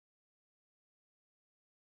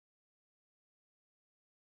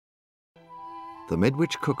The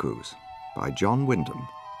MIDWICH CUCKOOS by John Wyndham.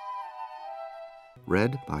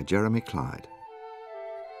 Read by Jeremy Clyde.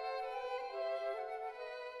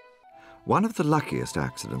 One of the luckiest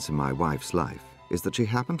accidents in my wife's life is that she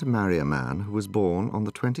happened to marry a man who was born on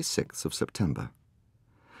the 26th of September.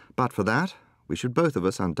 But for that, we should both of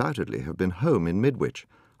us undoubtedly have been home in Midwich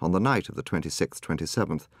on the night of the 26th,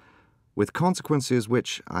 27th, with consequences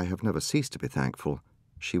which, I have never ceased to be thankful,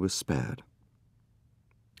 she was spared.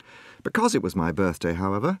 Because it was my birthday,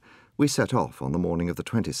 however, we set off on the morning of the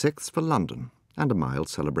 26th for London, and a mild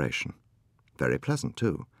celebration. Very pleasant,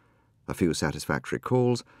 too. A few satisfactory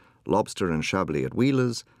calls, lobster and chablis at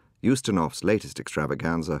Wheeler's, Eustenoff's latest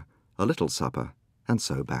extravaganza, a little supper, and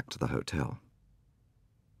so back to the hotel.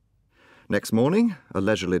 Next morning, a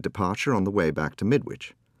leisurely departure on the way back to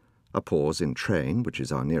Midwich. A pause in Train, which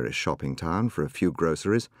is our nearest shopping town, for a few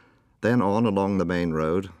groceries, then on along the main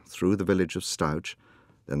road, through the village of Stouch,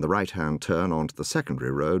 then the right-hand turn onto the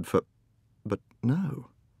secondary road for... But no.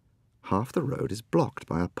 Half the road is blocked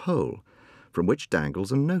by a pole, from which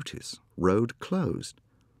dangles a notice, "Road closed."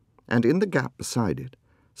 And in the gap beside it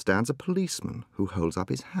stands a policeman who holds up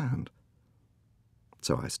his hand.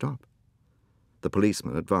 So I stop. The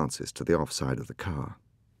policeman advances to the off-side of the car.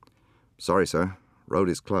 "Sorry, sir. Road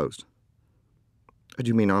is closed." "Do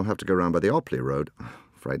you mean I'll have to go round by the Opley Road?"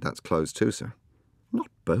 "Afraid that's closed too, sir." "Not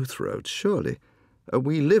both roads, surely.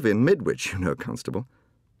 We live in Midwich, you know, Constable."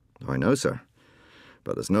 "I know, sir.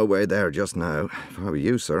 But there's no way there just now. If I were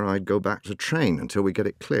you, sir, I'd go back to Train until we get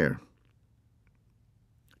it clear."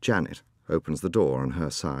 Janet opens the door on her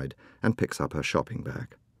side and picks up her shopping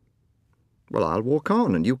bag. "Well, I'll walk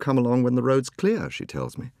on and you come along when the road's clear," she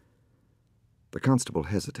tells me. The constable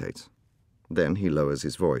hesitates. Then he lowers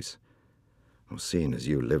his voice. "Well, seeing as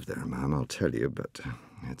you live there, ma'am, I'll tell you, but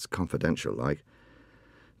it's confidential, like.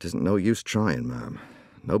 It isn't no use trying, ma'am.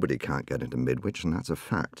 Nobody can't get into Midwich, and that's a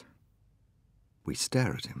fact." We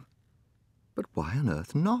stare at him. "But why on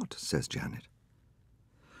earth not?" says Janet.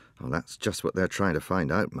 "Well, that's just what they're trying to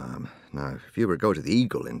find out, ma'am. Now, if you were to go to the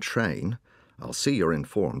Eagle in Train, I'll see you're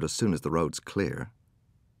informed as soon as the road's clear."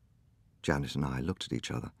 Janet and I looked at each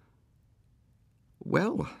other.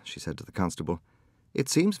 "Well," she said to the constable, "it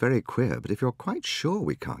seems very queer, but if you're quite sure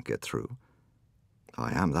we can't get through—"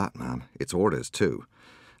 "I am that, ma'am. It's orders, too.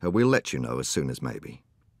 We'll let you know as soon as maybe."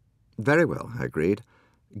 "Very well," I agreed.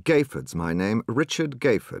 "Gayford's my name, Richard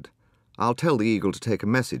Gayford. I'll tell the Eagle to take a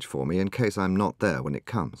message for me in case I'm not there when it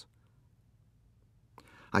comes."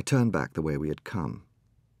 I turned back the way we had come.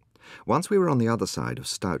 Once we were on the other side of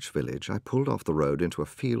Stouch village, I pulled off the road into a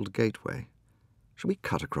field gateway. "Shall we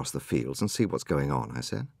cut across the fields and see what's going on?" I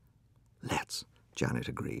said. "Let's," Janet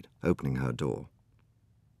agreed, opening her door.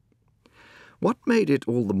 What made it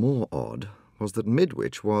all the more odd was that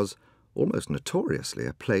Midwich was, almost notoriously,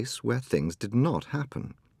 a place where things did not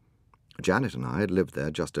happen. Janet and I had lived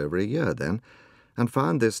there just over a year then, and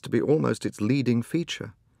found this to be almost its leading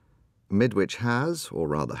feature. Midwich has, or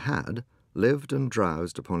rather had, lived and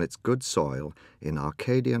drowsed upon its good soil in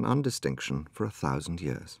Arcadian undistinction for 1,000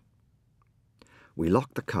 years. We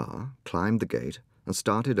locked the car, climbed the gate, and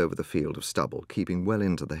started over the field of stubble, keeping well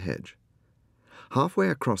into the hedge. Halfway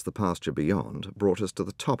across the pasture beyond brought us to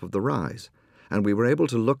the top of the rise, and we were able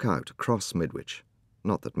to look out across Midwich.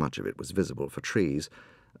 Not that much of it was visible for trees,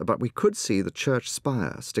 but we could see the church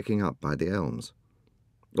spire sticking up by the elms.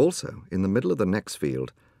 Also, in the middle of the next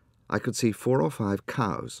field, I could see 4 or 5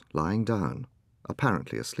 cows lying down,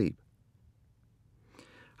 apparently asleep.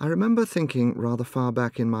 I remember thinking rather far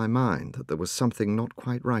back in my mind that there was something not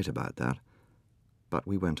quite right about that, but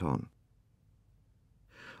we went on.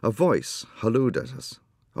 A voice hallooed at us,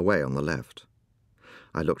 away on the left.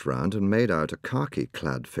 I looked round and made out a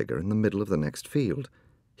khaki-clad figure in the middle of the next field.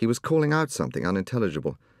 He was calling out something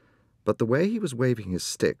unintelligible, but the way he was waving his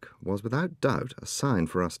stick was without doubt a sign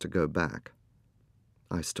for us to go back.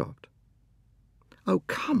 I stopped. "Oh,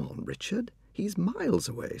 come on, Richard. He's miles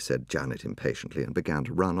away," said Janet impatiently, and began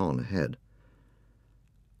to run on ahead.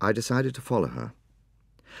 I decided to follow her.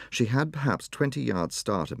 She had perhaps 20 yards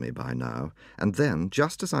start of me by now, and then,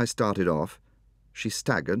 just as I started off, she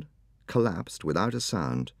staggered, collapsed without a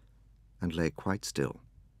sound, and lay quite still.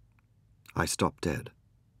 I stopped dead.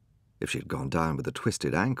 If she had gone down with a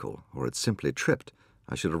twisted ankle, or had simply tripped,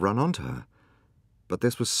 I should have run onto her. But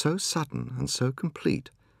this was so sudden and so complete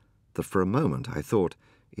that for a moment I thought,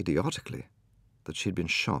 idiotically, that she'd been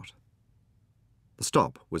shot. The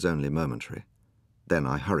stop was only momentary. Then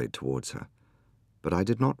I hurried towards her. But I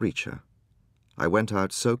did not reach her. I went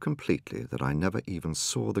out so completely that I never even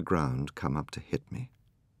saw the ground come up to hit me.